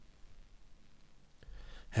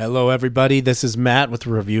Hello, everybody. This is Matt with a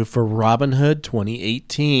review for Robin Hood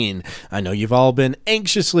 2018. I know you've all been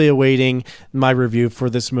anxiously awaiting my review for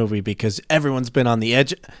this movie because everyone's been on the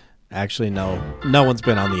edge. Actually, no one's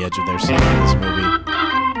been on the edge of their seat in this movie.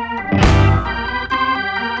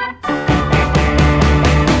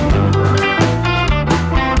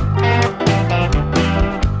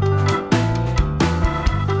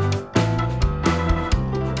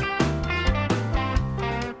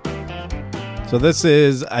 So this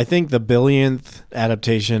is, I think, the billionth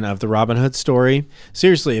adaptation of the Robin Hood story.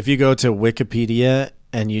 Seriously, if you go to Wikipedia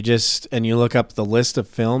and you look up the list of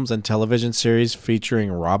films and television series featuring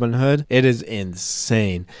Robin Hood, it is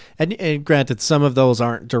insane. And granted, some of those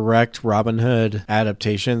aren't direct Robin Hood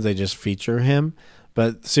adaptations, they just feature him.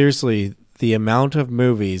 But seriously, the amount of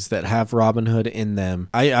movies that have Robin Hood in them,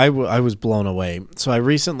 I was blown away. So I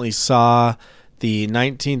recently saw the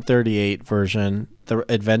 1938 version, The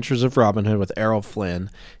Adventures of Robin Hood with Errol Flynn,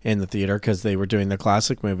 in the theater because they were doing the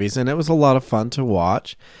classic movies, and it was a lot of fun to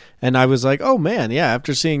watch. And I was like, oh man, yeah,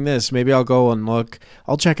 after seeing this, maybe I'll go and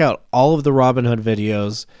I'll check out all of the Robin Hood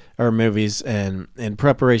videos or movies and in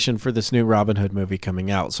preparation for this new Robin Hood movie coming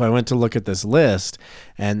out. So I went to look at this list,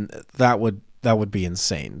 and that would be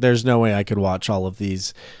insane. There's no way I could watch all of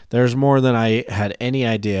these. There's more than I had any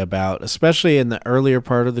idea about, especially in the earlier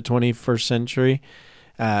part of the 21st century,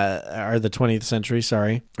 or the 20th century,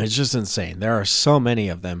 sorry. It's just insane. There are so many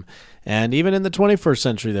of them. And even in the 21st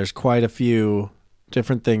century, there's quite a few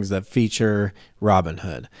different things that feature Robin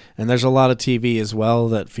Hood. And there's a lot of TV as well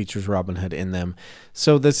that features Robin Hood in them.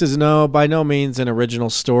 So this is by no means an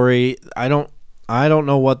original story. I don't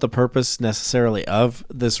know what the purpose necessarily of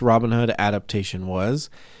this Robin Hood adaptation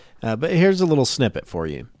was, but here's a little snippet for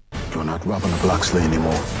you. You're not Robin of Locksley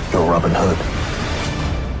anymore. You're Robin Hood.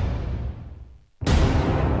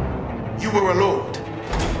 You were a lord,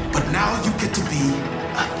 but now you get to be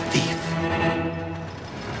a thief.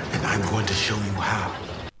 And I'm going to show you how.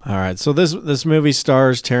 All right, so this movie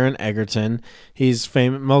stars Taron Egerton. He's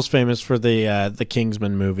most famous for the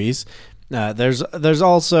Kingsman movies. There's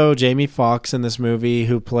also Jamie Foxx in this movie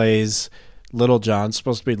who plays Little John,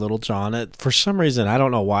 supposed to be Little John. For some reason, I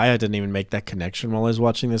don't know why I didn't even make that connection while I was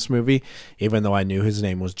watching this movie, even though I knew his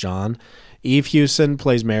name was John. Eve Hewson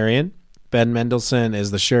plays Marion. Ben Mendelsohn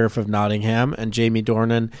is the Sheriff of Nottingham, and Jamie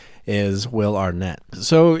Dornan is Will Arnett.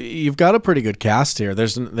 So you've got a pretty good cast here.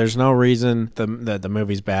 There's no reason that the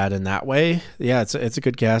movie's bad in that way. Yeah, it's a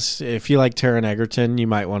good cast. If you like Taron Egerton, you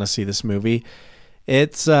might want to see this movie.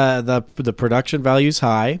 It's the production value's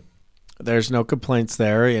high. There's no complaints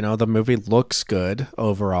there. You know, the movie looks good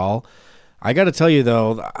overall. I got to tell you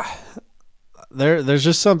though, there's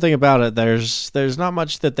just something about it. There's not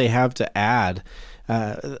much that they have to add.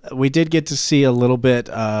 We did get to see a little bit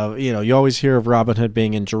of, you always hear of Robin Hood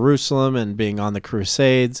being in Jerusalem and being on the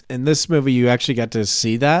Crusades. In this movie, you actually got to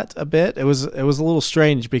see that a bit. It was a little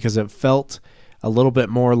strange because it felt a little bit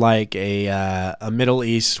more like a Middle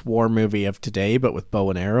East war movie of today, but with bow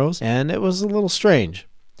and arrows, and it was a little strange.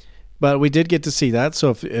 But we did get to see that,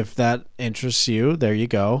 so if that interests you, there you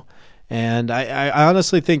go. And I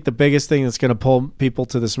honestly think the biggest thing that's going to pull people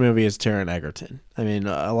to this movie is Taron Egerton. I mean,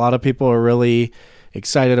 a lot of people are really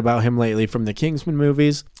excited about him lately from the Kingsman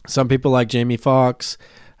movies. Some people like Jamie Foxx.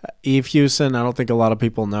 Eve Hewson, I don't think a lot of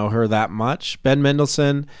people know her that much. Ben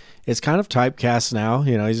Mendelsohn is kind of typecast now.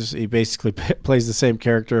 He basically plays the same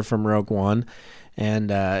character from Rogue One.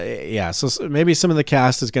 And so maybe some of the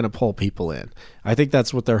cast is going to pull people in. I think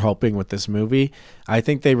that's what they're hoping with this movie. I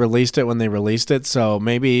think they released it when they released it, so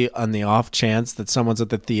maybe on the off chance that someone's at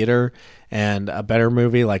the theater and a better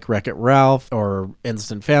movie like Wreck-It Ralph or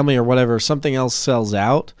Instant Family or whatever, something else sells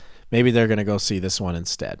out, maybe they're going to go see this one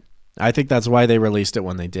instead. I think that's why they released it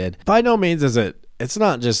when they did. By no means is it's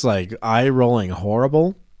not just like eye-rolling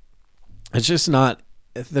horrible. It's just not,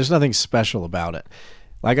 there's nothing special about it.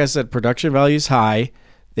 Like I said, production value is high.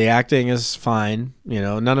 The acting is fine.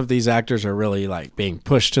 None of these actors are really like being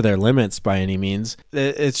pushed to their limits by any means.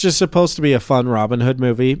 It's just supposed to be a fun Robin Hood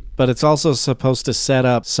movie, but it's also supposed to set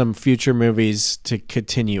up some future movies to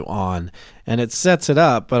continue on. And it sets it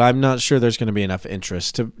up, but I'm not sure there's going to be enough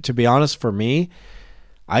interest. To be honest, for me,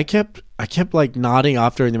 I kept like nodding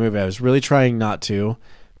off during the movie. I was really trying not to,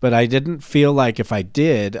 but I didn't feel like if I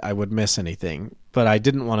did, I would miss anything. But I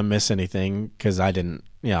didn't want to miss anything because I didn't,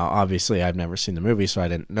 obviously I've never seen the movie, so I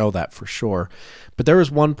didn't know that for sure. But there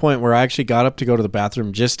was one point where I actually got up to go to the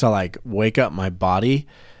bathroom just to like wake up my body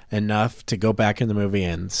enough to go back in the movie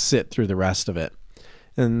and sit through the rest of it.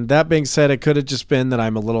 And that being said, it could have just been that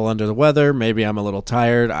I'm a little under the weather. Maybe I'm a little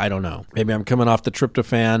tired. I don't know. Maybe I'm coming off the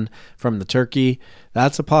tryptophan from the turkey.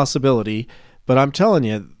 That's a possibility. But I'm telling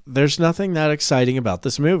you, there's nothing that exciting about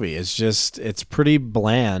this movie. It's pretty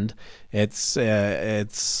bland. It's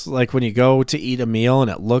like when you go to eat a meal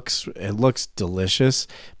and it looks delicious,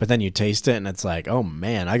 but then you taste it and it's like, oh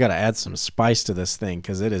man, I got to add some spice to this thing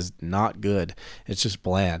because it is not good. It's just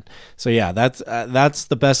bland. So yeah, that's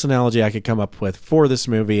the best analogy I could come up with for this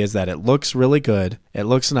movie, is that it looks really good. It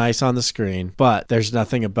looks nice on the screen, but there's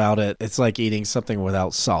nothing about it. It's like eating something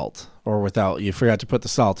without salt, or without, you forgot to put the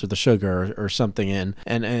salt or the sugar or something in.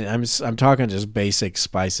 And I'm talking just basic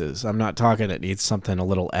spices. I'm not talking it needs something a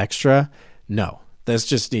little extra. No, this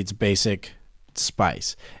just needs basic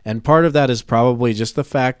spice. And part of that is probably just the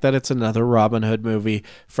fact that it's another Robin Hood movie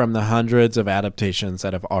from the hundreds of adaptations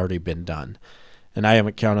that have already been done. And I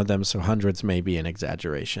haven't counted them, so hundreds may be an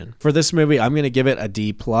exaggeration. For this movie, I'm going to give it a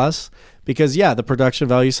D+, because yeah, the production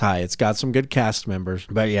value is high. It's got some good cast members,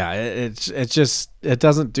 but yeah, it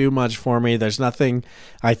doesn't do much for me. There's nothing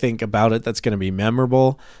I think about it that's going to be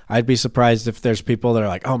memorable. I'd be surprised if there's people that are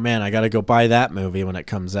like, oh man, I got to go buy that movie when it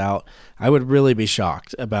comes out. I would really be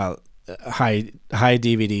shocked about high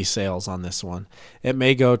DVD sales on this one. It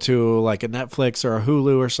may go to like a Netflix or a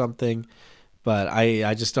Hulu or something, but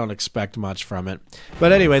I just don't expect much from it.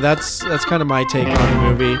 But anyway, that's kind of my take on the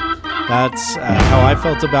movie. That's how I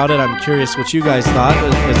felt about it. I'm curious what you guys thought.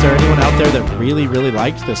 Is there anyone out there that really, really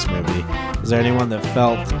liked this movie? Is there anyone that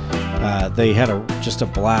felt they had just a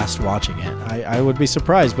blast watching it? I would be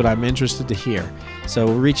surprised, but I'm interested to hear.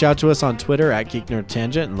 So reach out to us on Twitter at Geek Nerd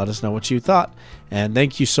Tangent and let us know what you thought. And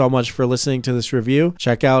thank you so much for listening to this review.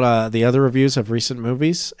 Check out the other reviews of recent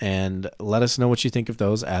movies and let us know what you think of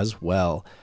those as well.